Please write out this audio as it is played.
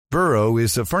Burrow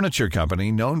is a furniture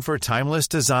company known for timeless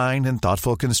design and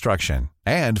thoughtful construction,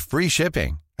 and free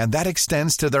shipping, and that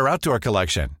extends to their outdoor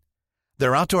collection.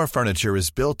 Their outdoor furniture is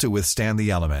built to withstand the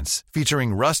elements,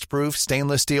 featuring rust-proof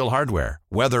stainless steel hardware,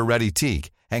 weather-ready teak,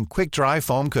 and quick-dry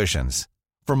foam cushions.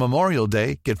 For Memorial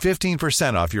Day, get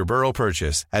 15% off your Burrow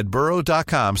purchase at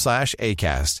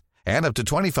burrow.com/ACAST and up to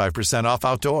 25% off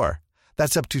outdoor.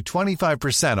 That's up to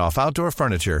 25% off outdoor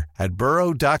furniture at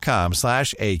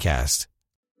burrow.com/ACAST.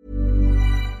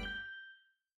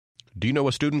 Do you know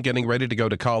a student getting ready to go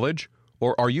to college?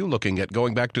 Or are you looking at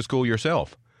going back to school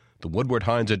yourself? The Woodward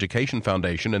Hines Education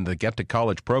Foundation and the Get to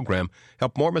College program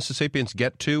help more Mississippians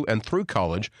get to and through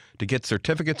college to get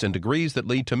certificates and degrees that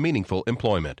lead to meaningful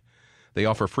employment. They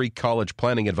offer free college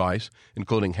planning advice,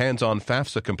 including hands-on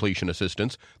FAFSA completion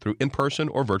assistance through in-person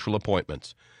or virtual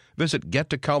appointments. Visit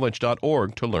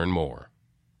gettocollege.org to learn more.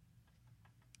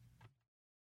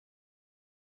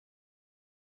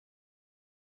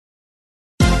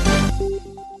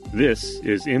 This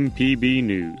is MPB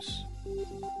News.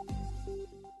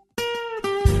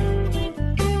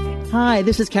 Hi,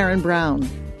 this is Karen Brown.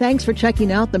 Thanks for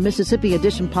checking out the Mississippi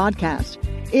Edition podcast.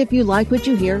 If you like what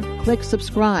you hear, click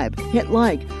subscribe, hit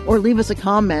like, or leave us a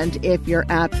comment if your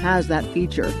app has that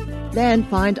feature. Then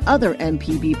find other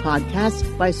MPB podcasts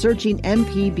by searching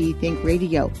MPB Think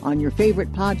Radio on your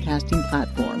favorite podcasting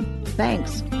platform.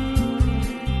 Thanks.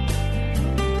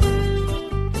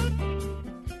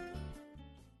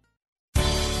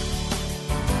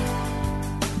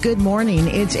 Good morning.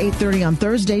 It's 8:30 on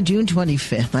Thursday, June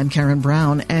 25th. I'm Karen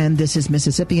Brown, and this is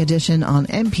Mississippi Edition on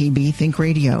MPB Think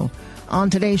Radio. On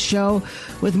today's show,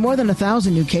 with more than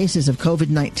 1,000 new cases of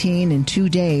COVID-19 in 2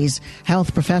 days,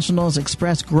 health professionals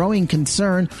express growing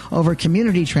concern over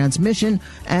community transmission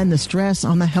and the stress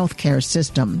on the healthcare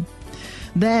system.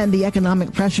 Then the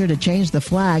economic pressure to change the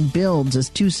flag builds as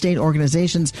 2 state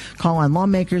organizations call on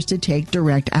lawmakers to take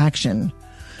direct action.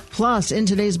 Plus, in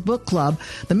today's book club,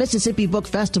 the Mississippi Book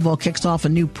Festival kicks off a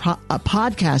new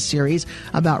podcast series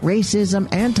about racism,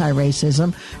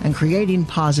 anti-racism, and creating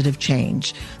positive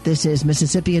change. This is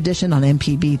Mississippi Edition on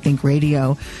MPB Think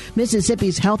Radio.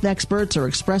 Mississippi's health experts are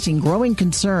expressing growing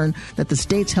concern that the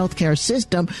state's healthcare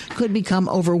system could become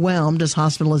overwhelmed as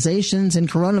hospitalizations and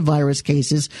coronavirus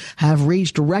cases have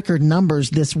reached record numbers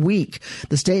this week.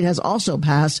 The state has also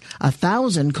passed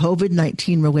 1,000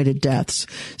 COVID-19 related deaths.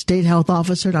 State Health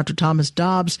Officer Dr. Thomas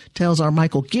Dobbs tells our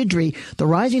Michael Guidry the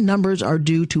rising numbers are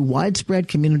due to widespread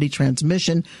community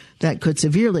transmission that could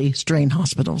severely strain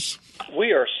hospitals.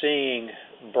 We are seeing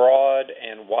broad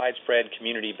and widespread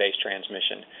community-based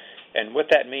transmission. And what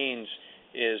that means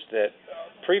is that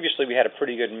previously we had a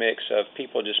pretty good mix of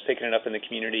people just picking it up in the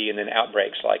community and then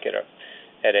outbreaks like at an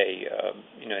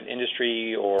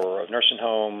industry or a nursing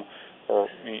home or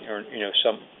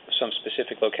some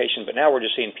specific location. But now we're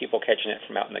just seeing people catching it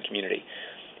from out in the community.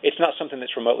 It's not something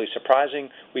that's remotely surprising.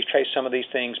 We've traced some of these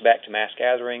things back to mass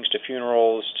gatherings, to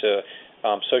funerals, to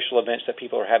social events that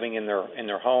people are having in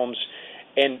their homes.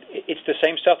 And it's the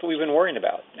same stuff that we've been worrying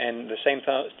about and the same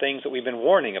things that we've been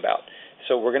warning about.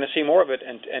 So we're going to see more of it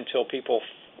until people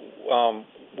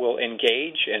will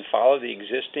engage and follow the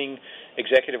existing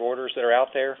executive orders that are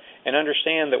out there and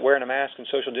understand that wearing a mask and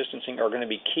social distancing are going to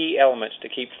be key elements to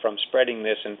keep from spreading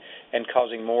this and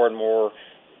causing more and more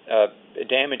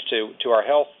damage to our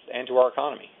health and to our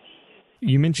economy.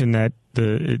 You mentioned that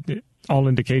all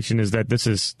indication is that this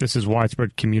is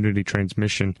widespread community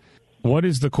transmission. What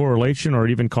is the correlation or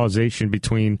even causation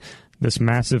between this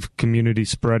massive community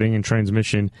spreading and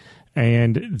transmission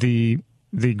and the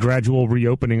gradual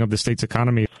reopening of the state's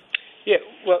economy? Yeah,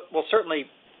 well, certainly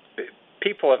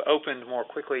people have opened more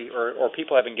quickly, or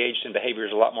people have engaged in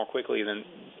behaviors a lot more quickly than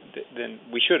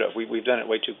we should have. We've done it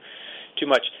way too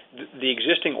much. The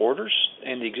existing orders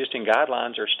and the existing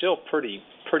guidelines are still pretty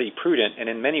prudent and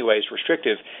in many ways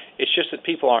restrictive. It's just that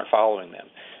people aren't following them.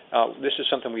 This is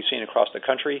something we've seen across the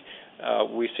country.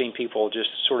 We've seen people just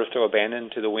sort of throw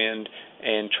abandon to the wind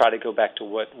and try to go back to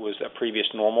what was a previous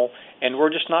normal, and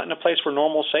we're just not in a place where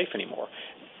normal is safe anymore.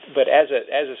 But as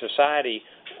a society,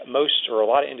 most or a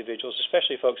lot of individuals,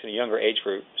 especially folks in a younger age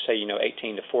group, say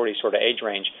 18 to 40 sort of age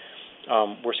range,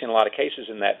 we're seeing a lot of cases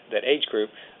in that age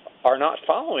group, are not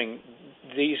following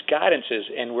these guidances,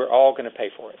 and we're all going to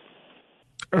pay for it.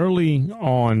 Early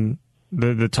on,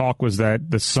 the talk was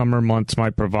that the summer months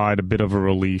might provide a bit of a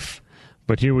relief,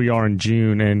 but here we are in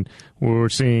June, and we're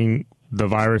seeing the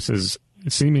virus is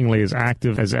seemingly as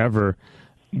active as ever.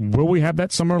 Will we have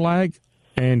that summer lag,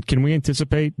 and can we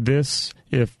anticipate this,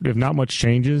 if not much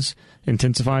changes,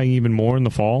 intensifying even more in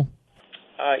the fall?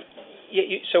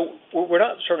 So we're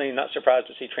certainly not surprised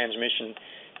to see transmission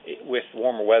with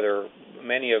warmer weather,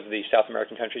 many of the South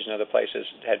American countries and other places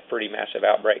had pretty massive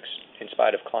outbreaks in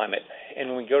spite of climate. And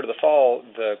when we go to the fall,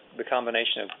 the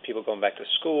combination of people going back to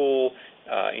school,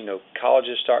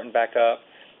 colleges starting back up,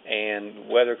 and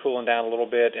weather cooling down a little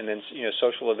bit, and then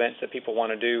social events that people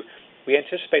want to do, we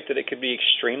anticipate that it could be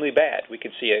extremely bad. We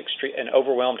could see an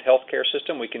overwhelmed healthcare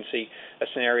system. We can see a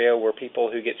scenario where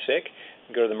people who get sick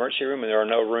go to the emergency room and there are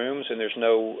no rooms and there's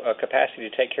no capacity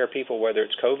to take care of people, whether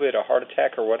it's COVID, a heart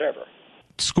attack, or whatever.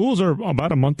 Schools are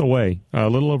about a month away, a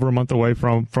little over a month away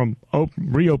from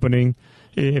reopening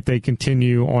if they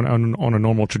continue on a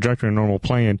normal trajectory, a normal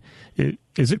plan.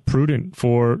 Is it prudent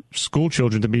for school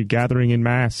children to be gathering in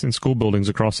mass in school buildings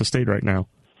across the state right now?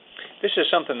 This is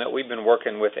something that we've been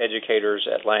working with educators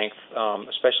at length,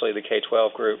 especially the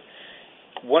K-12 group.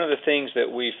 One of the things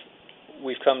that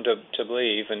we've come to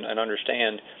believe and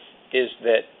understand is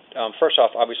that, first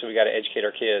off, obviously we got to educate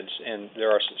our kids, and there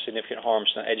are significant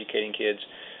harms to not educating kids.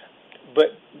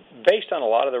 But based on a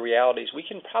lot of the realities, we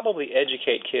can probably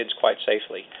educate kids quite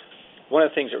safely. One of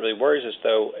the things that really worries us,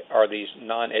 though, are these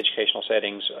non-educational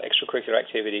settings, extracurricular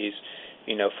activities,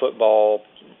 football,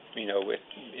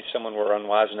 if someone were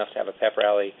unwise enough to have a pep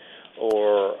rally,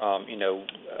 or,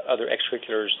 other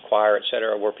extracurriculars, choir, et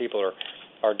cetera, where people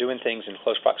are doing things in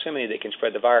close proximity that can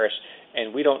spread the virus.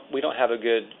 And we don't have a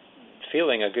good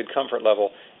feeling, a good comfort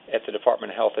level at the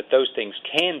Department of Health that those things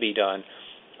can be done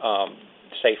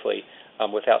safely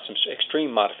without some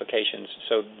extreme modifications.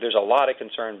 So there's a lot of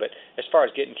concern, but as far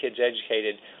as getting kids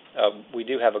educated, we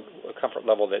do have a comfort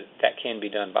level that can be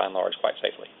done by and large quite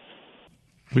safely.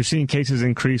 We've seen cases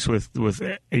increase with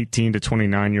 18 to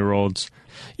 29-year-olds.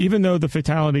 Even though the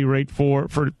fatality rate for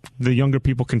the younger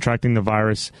people contracting the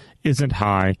virus isn't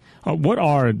high, what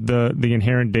are the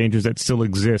inherent dangers that still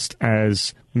exist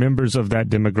as members of that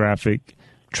demographic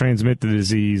transmit the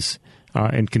disease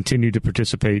and continue to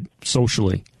participate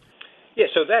socially? Yeah,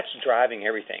 so that's driving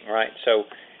everything, right? So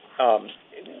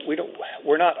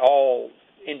we're not all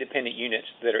independent units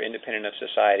that are independent of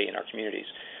society in our communities.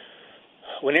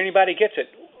 When anybody gets it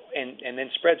and then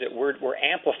spreads it, we're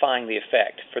amplifying the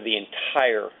effect for the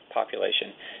entire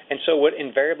population. And so what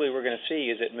invariably we're going to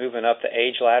see is it moving up the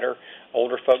age ladder.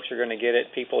 Older folks are going to get it,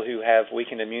 people who have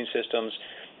weakened immune systems,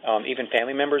 even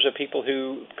family members of people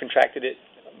who contracted it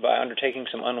by undertaking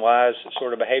some unwise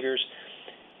sort of behaviors.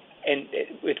 And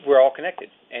we're all connected,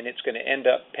 and it's going to end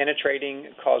up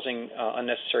penetrating, causing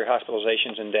unnecessary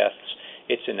hospitalizations and deaths.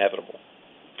 It's inevitable.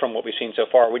 From what we've seen so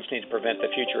far, we just need to prevent the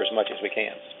future as much as we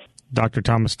can. Dr.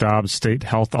 Thomas Dobbs, State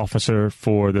Health Officer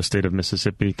for the state of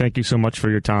Mississippi. Thank you so much for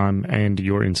your time and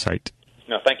your insight.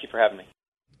 No, thank you for having me.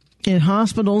 In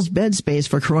hospitals, bed space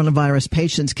for coronavirus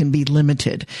patients can be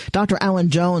limited. Dr. Alan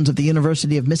Jones of the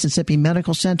University of Mississippi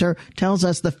Medical Center tells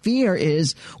us the fear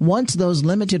is once those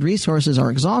limited resources are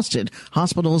exhausted,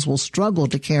 hospitals will struggle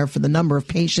to care for the number of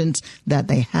patients that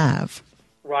they have.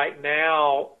 Right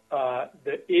now,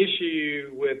 the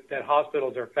issue that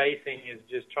hospitals are facing is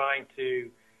just trying to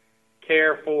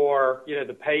care for,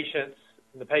 the patients,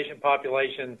 the patient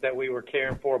populations that we were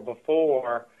caring for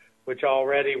before, which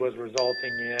already was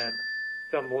resulting in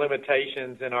some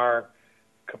limitations in our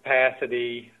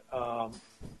capacity,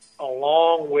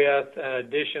 along with an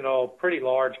additional pretty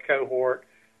large cohort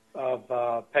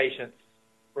of patients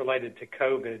related to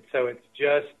COVID. So it's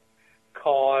just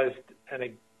caused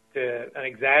an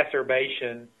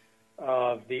exacerbation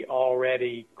of the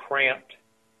already cramped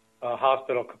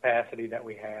hospital capacity that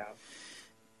we have.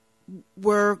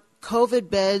 Were COVID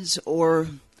beds or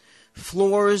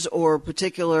floors or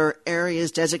particular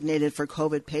areas designated for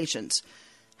COVID patients,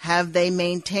 have they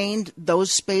maintained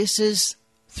those spaces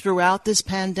throughout this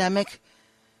pandemic?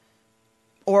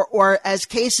 Or as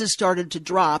cases started to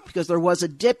drop, because there was a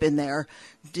dip in there,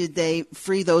 did they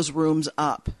free those rooms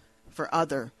up for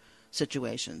other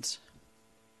situations?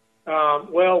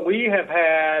 Well, we have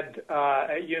had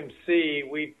at UMC,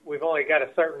 we've only got a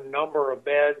certain number of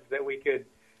beds that we could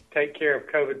take care of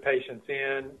COVID patients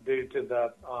in due to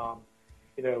the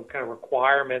kind of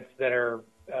requirements that are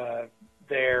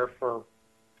there for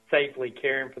safely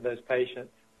caring for those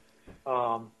patients.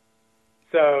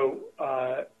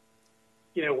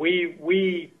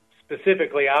 We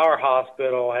specifically, our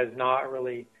hospital has not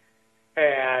really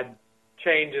had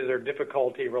changes or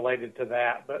difficulty related to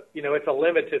that. But, it's a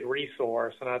limited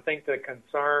resource. And I think the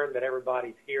concern that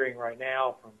everybody's hearing right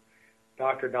now from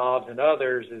Dr. Dobbs and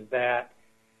others is that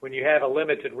when you have a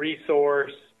limited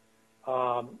resource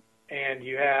and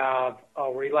you have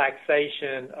a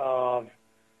relaxation of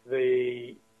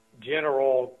the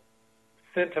general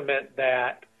sentiment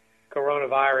that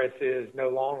coronavirus is no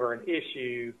longer an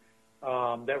issue,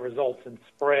 that results in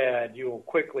spread, you will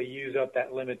quickly use up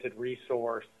that limited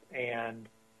resource, and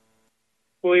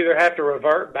we'll either have to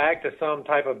revert back to some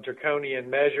type of draconian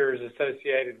measures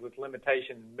associated with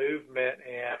limitation in movement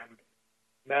and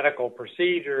medical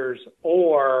procedures,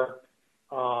 or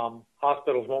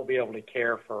hospitals won't be able to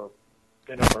care for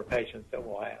the number of patients that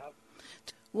we'll have.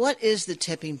 What is the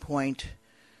tipping point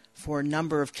for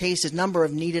number of cases, number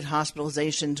of needed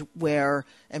hospitalizations where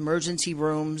emergency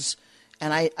rooms,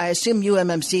 and I assume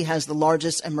UMMC has the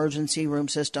largest emergency room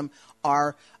system,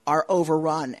 are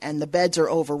overrun, and the beds are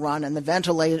overrun, and the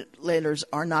ventilators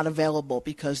are not available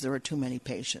because there are too many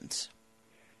patients?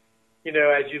 You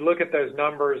know, as you look at those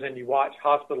numbers and you watch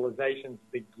hospitalizations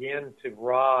begin to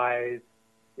rise,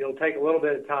 it'll take a little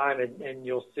bit of time, and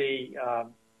you'll see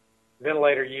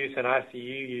ventilator use and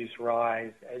ICU use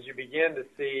rise. As you begin to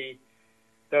see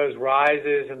those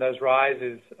rises, and those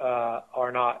rises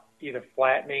are not either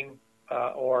flattening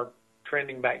or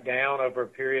trending back down over a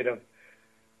period of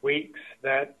weeks,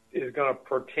 that is going to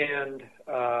portend,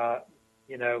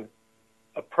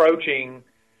 approaching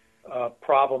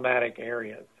problematic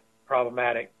areas,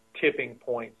 problematic tipping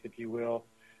points, if you will.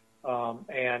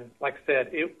 And like I said,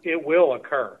 it will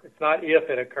occur. It's not if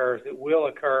it occurs. It will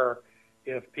occur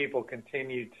if people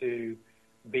continue to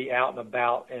be out and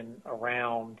about and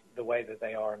around the way that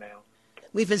they are now.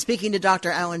 We've been speaking to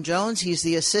Dr. Alan Jones. He's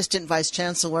the Assistant Vice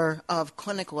Chancellor of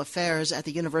Clinical Affairs at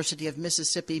the University of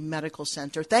Mississippi Medical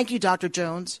Center. Thank you, Dr.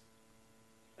 Jones.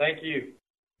 Thank you.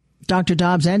 Dr.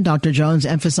 Dobbs and Dr. Jones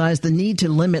emphasized the need to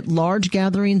limit large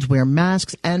gatherings, wear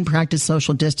masks, and practice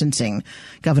social distancing.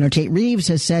 Governor Tate Reeves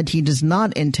has said he does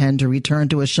not intend to return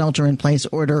to a shelter-in-place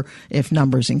order if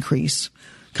numbers increase.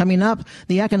 Coming up,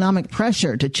 the economic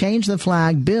pressure to change the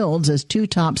flag builds as two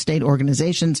top state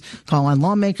organizations call on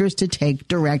lawmakers to take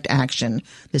direct action.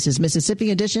 This is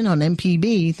Mississippi Edition on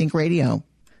MPB Think Radio.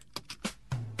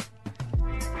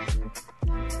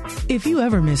 If you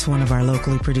ever miss one of our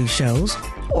locally produced shows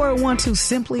or want to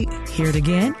simply hear it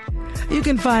again, you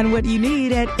can find what you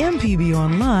need at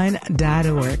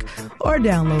mpbonline.org or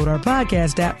download our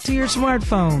podcast app to your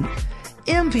smartphone.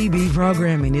 MPB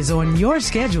programming is on your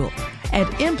schedule at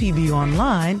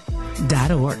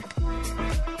mpbonline.org.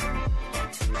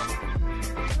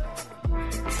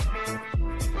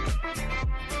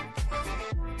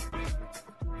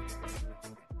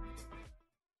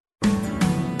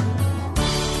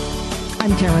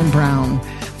 I'm Karen Brown.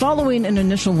 Following an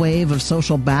initial wave of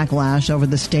social backlash over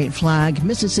the state flag,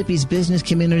 Mississippi's business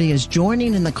community is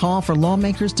joining in the call for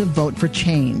lawmakers to vote for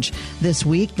change. This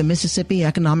week, the Mississippi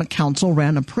Economic Council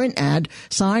ran a print ad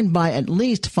signed by at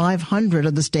least 500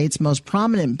 of the state's most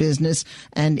prominent business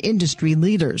and industry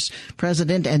leaders.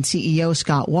 President and CEO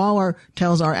Scott Waller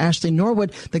tells our Ashley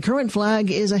Norwood the current flag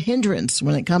is a hindrance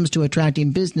when it comes to attracting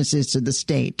businesses to the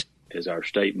state. As our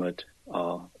statement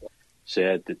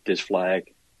said, that this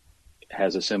flag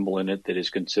has a symbol in it that is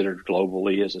considered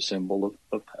globally as a symbol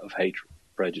of hatred,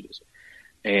 prejudice.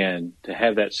 And to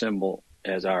have that symbol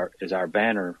as our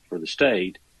banner for the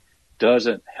state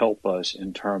doesn't help us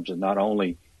in terms of not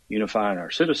only unifying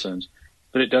our citizens,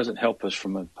 but it doesn't help us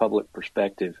from a public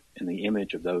perspective in the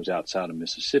image of those outside of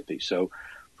Mississippi. So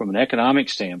from an economic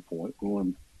standpoint, we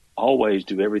want to always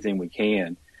do everything we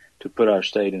can to put our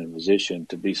state in a position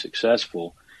to be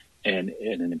successful, and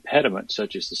an impediment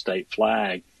such as the state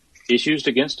flag is used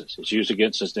against us. It's used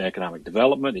against us in economic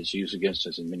development. It's used against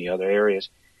us in many other areas.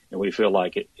 And we feel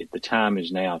like the time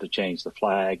is now to change the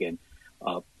flag, and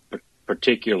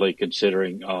particularly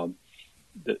considering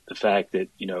the fact that,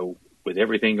 with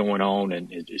everything going on,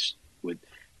 and it's with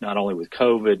not only with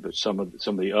COVID, but some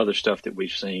of the other stuff that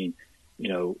we've seen,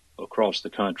 across the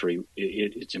country,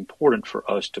 it's important for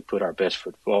us to put our best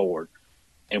foot forward.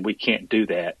 And we can't do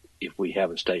that if we have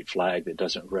a state flag that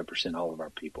doesn't represent all of our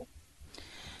people.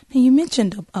 Now, you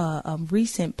mentioned a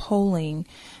recent polling.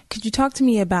 Could you talk to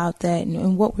me about that,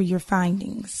 and what were your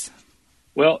findings?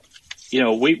 Well,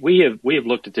 we have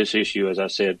looked at this issue, as I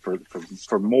said,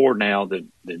 for more now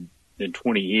than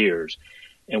 20 years.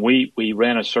 And we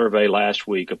ran a survey last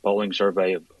week, a polling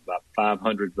survey of about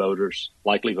 500 voters,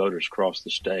 likely voters across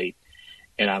the state.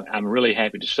 And I'm really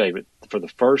happy to say that for the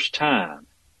first time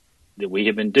that we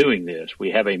have been doing this,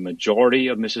 we have a majority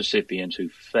of Mississippians who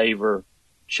favor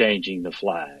changing the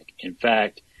flag. In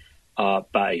fact,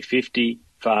 by a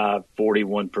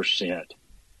 55-41%,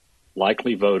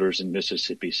 likely voters in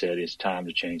Mississippi said it's time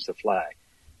to change the flag.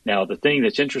 Now, the thing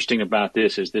that's interesting about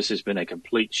this is this has been a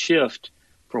complete shift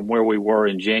from where we were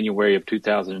in January of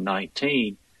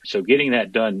 2019. So getting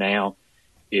that done now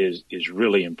is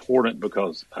really important,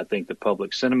 because I think the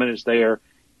public sentiment is there.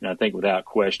 And I think without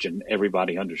question,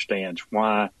 everybody understands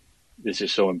why this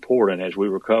is so important as we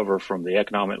recover from the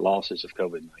economic losses of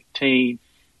COVID-19.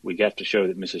 We got to show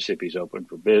that Mississippi's open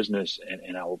for business.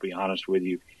 And I will be honest with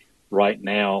you, right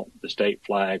now, the state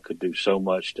flag could do so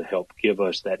much to help give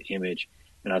us that image.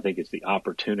 And I think it's the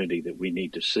opportunity that we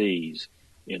need to seize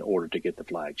in order to get the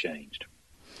flag changed.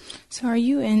 So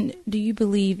do you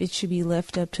believe it should be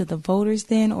left up to the voters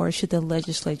then, or should the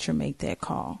legislature make that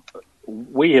call?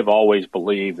 We have always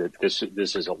believed that this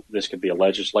could be a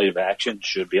legislative action,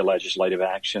 should be a legislative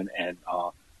action. And,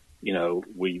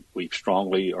 we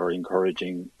strongly are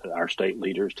encouraging our state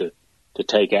leaders to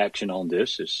take action on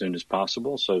this as soon as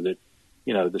possible so that,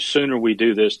 the sooner we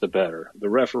do this, the better. The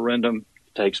referendum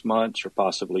takes months or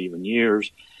possibly even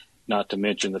years, not to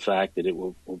mention the fact that it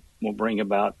will bring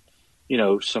about,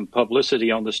 some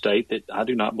publicity on the state that I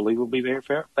do not believe will be very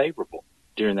favorable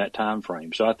during that time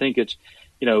frame. So I think it's,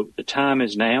 the time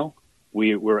is now.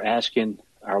 We're asking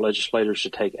our legislators to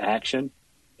take action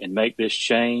and make this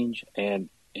change. And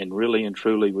really and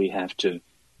truly, we have to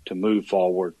move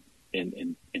forward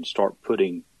and start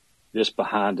putting this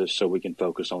behind us so we can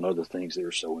focus on other things that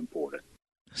are so important.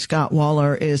 Scott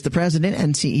Waller is the president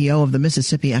and CEO of the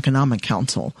Mississippi Economic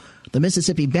Council. The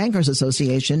Mississippi Bankers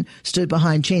Association stood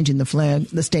behind changing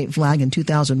the state flag in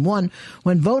 2001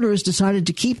 when voters decided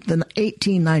to keep the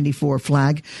 1894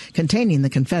 flag containing the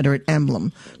Confederate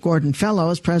emblem. Gordon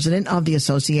Fellows, president of the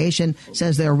association,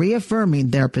 says they're reaffirming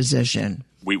their position.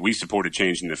 We supported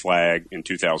changing the flag in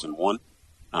 2001.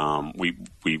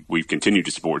 We've continued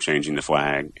to support changing the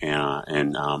flag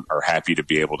and are happy to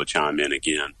be able to chime in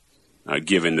again.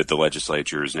 Given that the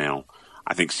legislature is now,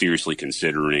 I think, seriously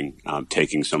considering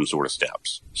taking some sort of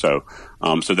steps. So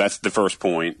that's the first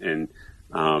point. And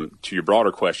to your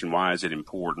broader question, why is it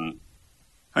important?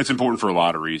 It's important for a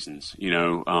lot of reasons.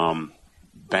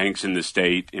 Banks in the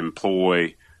state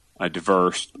employ a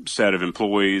diverse set of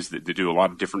employees that do a lot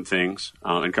of different things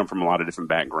and come from a lot of different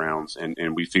backgrounds.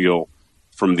 And we feel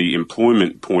from the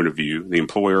employment point of view, the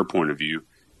employer point of view,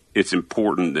 it's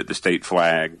important that the state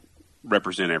flag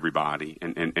represent everybody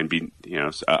and be,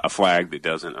 a flag that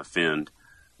doesn't offend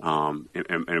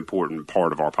an important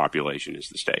part of our population is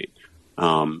the state.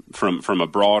 From a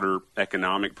broader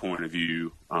economic point of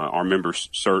view, our members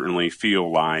certainly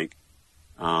feel like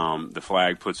the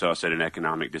flag puts us at an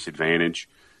economic disadvantage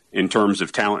in terms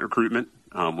of talent recruitment.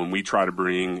 When we try to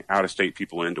bring out-of-state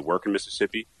people in to work in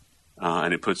Mississippi,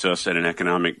 and it puts us at an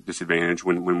economic disadvantage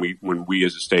when we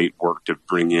as a state work to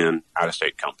bring in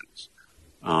out-of-state companies.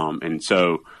 And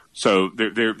so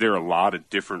there are a lot of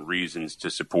different reasons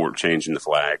to support changing the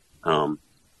flag. And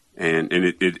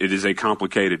it is a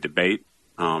complicated debate.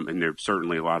 And there's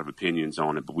certainly a lot of opinions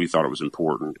on it, but we thought it was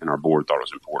important and our board thought it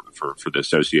was important for the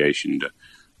association to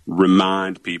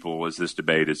remind people as this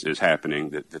debate is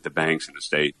happening that the banks in the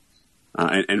state,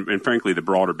 and frankly, the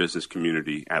broader business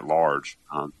community at large,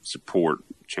 support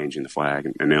changing the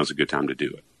flag. And now's a good time to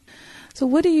do it. So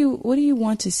what do you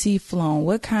want to see flown?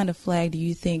 What kind of flag do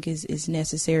you think is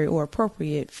necessary or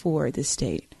appropriate for the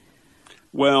state?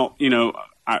 Well,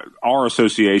 our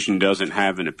association doesn't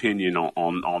have an opinion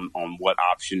on what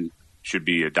option should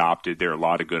be adopted. There are a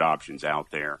lot of good options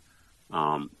out there.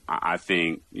 I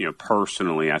think,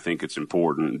 personally, I think it's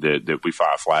important that we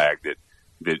fly a flag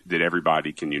that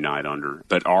everybody can unite under.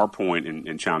 But our point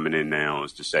in chiming in now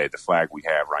is to say the flag we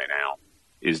have right now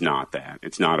is not that.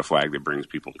 It's not a flag that brings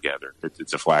people together.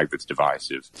 It's a flag that's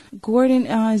divisive. Gordon,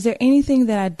 is there anything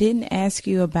that I didn't ask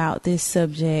you about this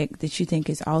subject that you think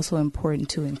is also important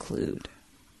to include?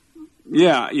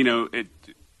 Yeah,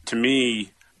 to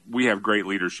me, we have great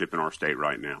leadership in our state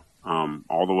right now,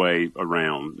 all the way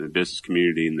around the business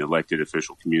community and the elected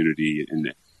official community and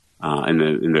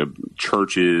the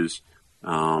churches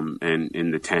and in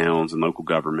the towns and local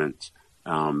governments.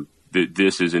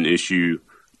 This is an issue.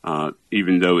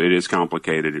 Even though it is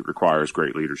complicated, it requires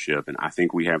great leadership, and I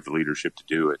think we have the leadership to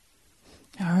do it.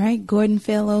 All right. Gordon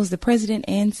Fellows, the president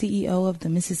and CEO of the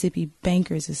Mississippi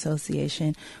Bankers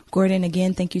Association. Gordon,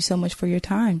 again, thank you so much for your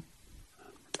time.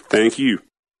 Thank you.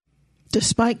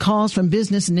 Despite calls from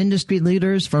business and industry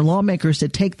leaders for lawmakers to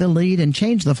take the lead and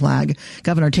change the flag,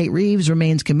 Governor Tate Reeves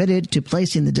remains committed to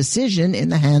placing the decision in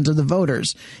the hands of the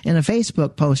voters. In a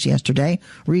Facebook post yesterday,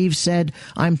 Reeves said,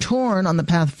 "I'm torn on the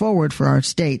path forward for our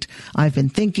state. I've been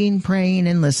thinking, praying,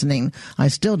 and listening. I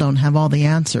still don't have all the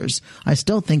answers. I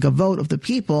still think a vote of the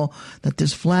people that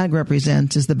this flag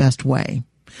represents is the best way."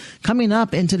 Coming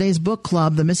up in today's book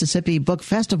club, the Mississippi Book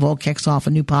Festival kicks off a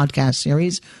new podcast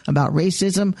series about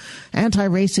racism,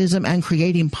 anti-racism, and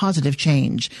creating positive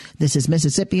change. This is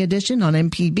Mississippi Edition on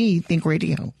MPB Think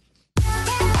Radio.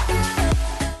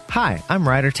 Hi, I'm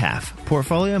Ryder Taff,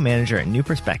 Portfolio Manager at New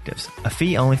Perspectives, a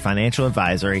fee-only financial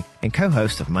advisory and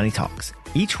co-host of Money Talks.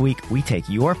 Each week, we take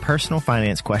your personal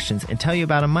finance questions and tell you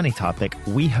about a money topic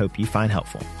we hope you find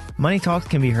helpful. Money Talks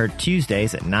can be heard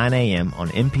Tuesdays at 9 a.m. on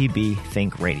MPB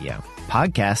Think Radio.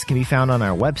 Podcasts can be found on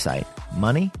our website,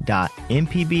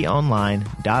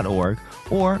 money.mpbonline.org,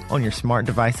 or on your smart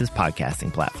device's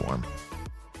podcasting platform.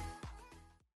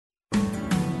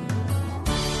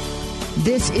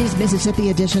 This is Mississippi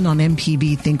Edition on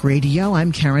MPB Think Radio.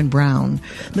 I'm Karen Brown.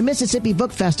 The Mississippi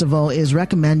Book Festival is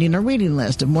recommending a reading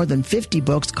list of more than 50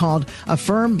 books called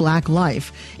Affirm Black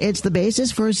Life. It's the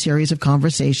basis for a series of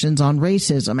conversations on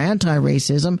racism,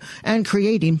 anti-racism, and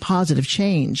creating positive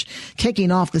change.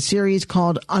 Kicking off the series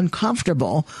called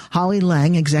Uncomfortable, Holly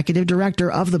Lang, executive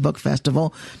director of the book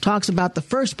festival, talks about the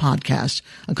first podcast,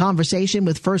 a conversation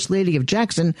with First Lady of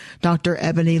Jackson, Dr.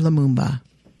 Ebony Lumumba.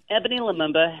 Ebony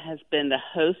Lumumba has been the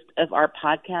host of our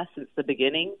podcast since the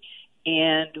beginning.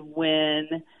 And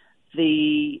when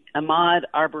the Ahmaud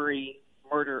Arbery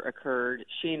murder occurred,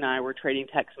 she and I were trading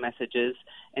text messages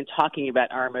and talking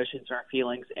about our emotions and our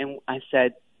feelings. And I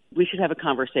said, we should have a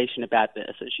conversation about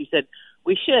this. And she said,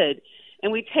 we should.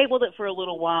 And we tabled it for a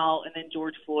little while. And then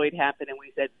George Floyd happened. And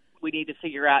we said, we need to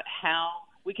figure out how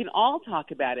we can all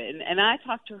talk about it. And I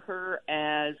talked to her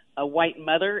as a white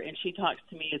mother, and she talks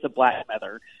to me as a black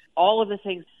mother. All of the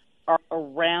things are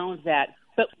around that.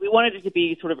 But we wanted it to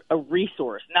be sort of a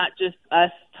resource, not just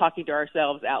us talking to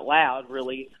ourselves out loud,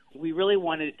 really. We really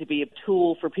wanted it to be a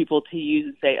tool for people to use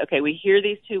and say, okay, we hear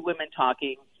these two women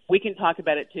talking. We can talk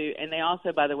about it, too. And they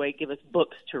also, by the way, give us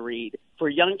books to read for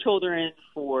young children,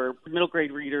 for middle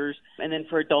grade readers, and then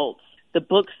for adults. The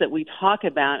books that we talk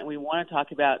about and we want to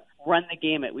talk about run the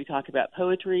gamut. We talk about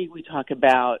poetry. We talk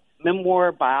about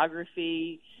memoir,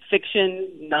 biography,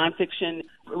 fiction, nonfiction.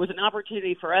 It was an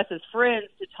opportunity for us as friends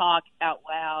to talk out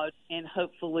loud and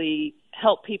hopefully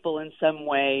help people in some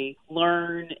way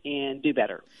learn and do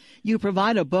better. You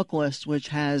provide a book list which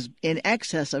has in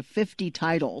excess of 50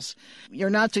 titles. You're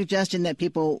not suggesting that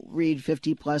people read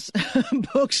 50-plus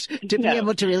books to be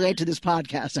able to relate to this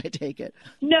podcast, I take it.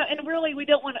 No, and really, we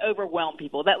don't want to overwhelm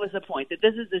people. That was the point, that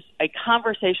this is a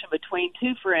conversation between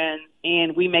two friends,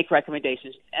 and we make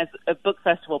recommendations. As a book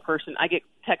festival person, I get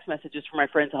text messages from my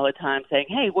friends all the time saying,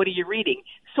 hey, what are you reading?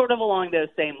 Sort of along those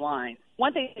same lines.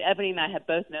 One thing that Ebony and I have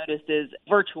both noticed is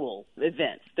virtual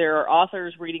events. There are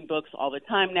authors reading books all the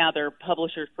time now. There are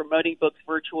publishers promoting books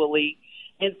virtually.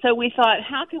 And so we thought,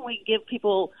 how can we give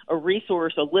people a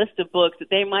resource, a list of books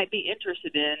that they might be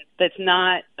interested in that's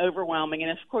not overwhelming?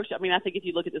 And of course, I mean, I think if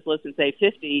you look at this list and say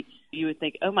 50, you would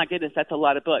think, oh my goodness, that's a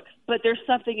lot of books. But there's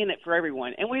something in it for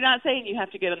everyone. And we're not saying you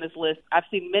have to get on this list. I've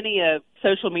seen many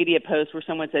social media posts where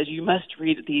someone says you must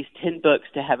read these 10 books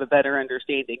to have a better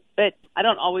understanding. But I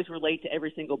don't always relate to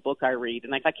every single book I read.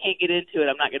 And if I can't get into it,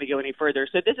 I'm not going to go any further.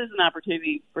 So this is an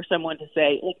opportunity for someone to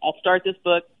say, look, I'll start this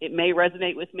book. It may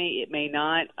resonate with me. It may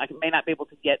not. I may not be able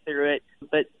to get through it,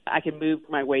 but I can move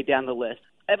my way down the list.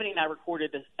 Ebony and I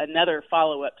recorded another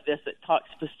follow-up to this that talks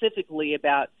specifically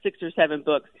about 6 or 7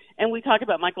 books. And we talk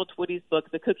about Michael Twitty's book,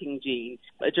 The Cooking Gene,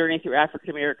 A Journey Through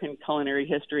African-American Culinary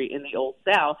History in the Old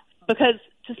South, because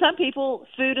to some people,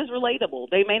 food is relatable.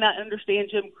 They may not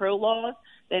understand Jim Crow laws.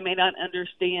 They may not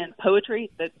understand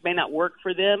poetry. That may not work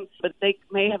for them, but they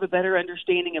may have a better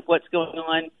understanding of what's going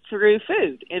on through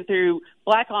food and through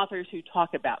Black authors who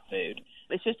talk about food.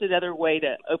 It's just another way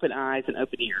to open eyes and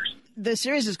open ears. The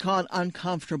series is called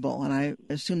Uncomfortable, and I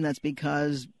assume that's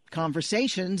because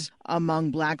conversations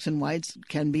among blacks and whites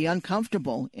can be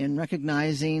uncomfortable in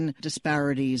recognizing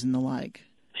disparities and the like.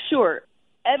 Sure.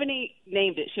 Ebony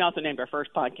named it. She also named our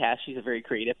first podcast. She's a very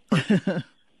creative person.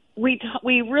 We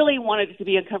really wanted it to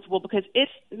be uncomfortable because it's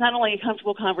not only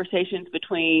uncomfortable conversations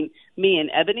between me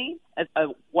and Ebony, as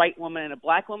a white woman and a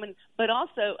black woman, but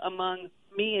also among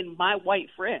me and my white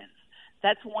friends.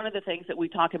 That's one of the things that we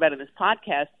talk about in this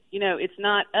podcast. You know, it's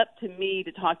not up to me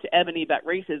to talk to Ebony about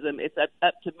racism. It's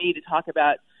up to me to talk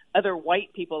about other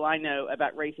white people I know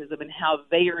about racism and how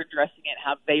they are addressing it,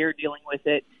 how they are dealing with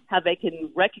it, how they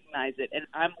can recognize it. And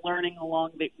I'm learning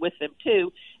along with them,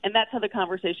 too. And that's how the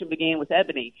conversation began with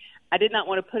Ebony. I did not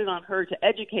want to put it on her to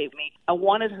educate me. I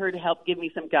wanted her to help give me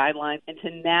some guidelines and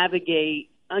to navigate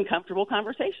uncomfortable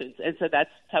conversations. And so that's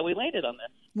how we landed on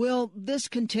this. Will this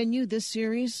continue, this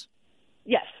series?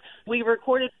 Yes. We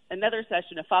recorded another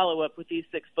session, a follow-up with these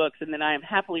 6 books, and then I am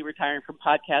happily retiring from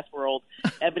podcast world.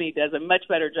 Ebony does a much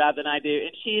better job than I do,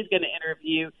 and she is going to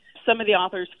interview some of the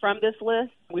authors from this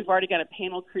list. We've already got a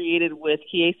panel created with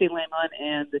Kiese Lemon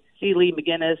and C. Lee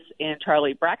McGinnis and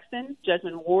Charlie Braxton.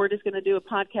 Jesmyn Ward is going to do a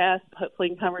podcast,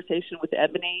 hopefully in conversation with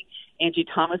Ebony. Angie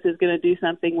Thomas is going to do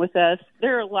something with us.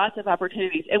 There are lots of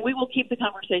opportunities, and we will keep the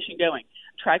conversation going.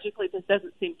 Tragically, this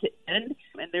doesn't seem to end,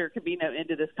 and there could be no end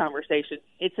to this conversation.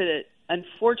 It's an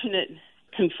unfortunate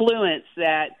confluence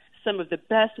that some of the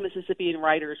best Mississippian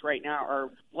writers right now are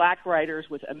Black writers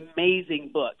with amazing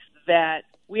books that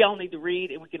we all need to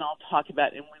read and we can all talk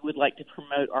about, and we would like to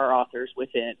promote our authors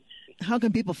within. How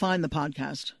can people find the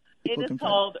podcast? It is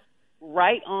called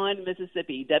Write On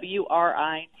Mississippi,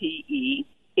 WRITE.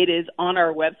 It is on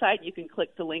our website. You can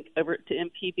click the link over to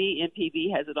MPB.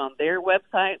 MPB has it on their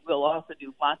website. We'll also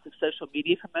do lots of social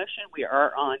media promotion. We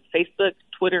are on Facebook,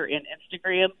 Twitter, and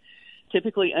Instagram,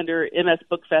 typically under MS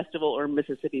Book Festival or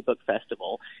Mississippi Book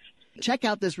Festival. Check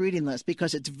out this reading list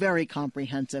because it's very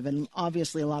comprehensive and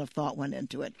obviously a lot of thought went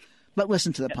into it. But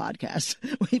listen to the podcast.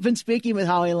 We've been speaking with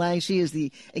Holly Lang. She is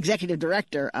the executive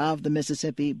director of the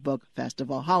Mississippi Book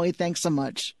Festival. Holly, thanks so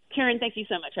much. Karen, thank you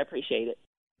so much. I appreciate it.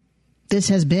 This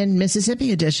has been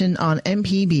Mississippi Edition on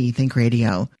MPB Think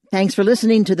Radio. Thanks for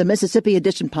listening to the Mississippi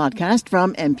Edition podcast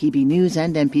from MPB News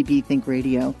and MPB Think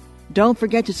Radio. Don't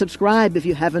forget to subscribe if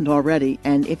you haven't already,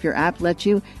 and if your app lets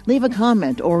you, leave a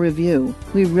comment or review.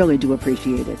 We really do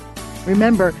appreciate it.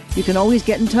 Remember, you can always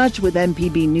get in touch with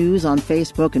MPB News on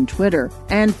Facebook and Twitter,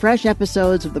 and fresh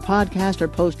episodes of the podcast are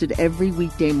posted every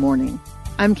weekday morning.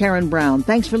 I'm Karen Brown.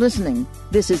 Thanks for listening.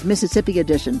 This is Mississippi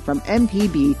Edition from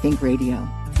MPB Think Radio.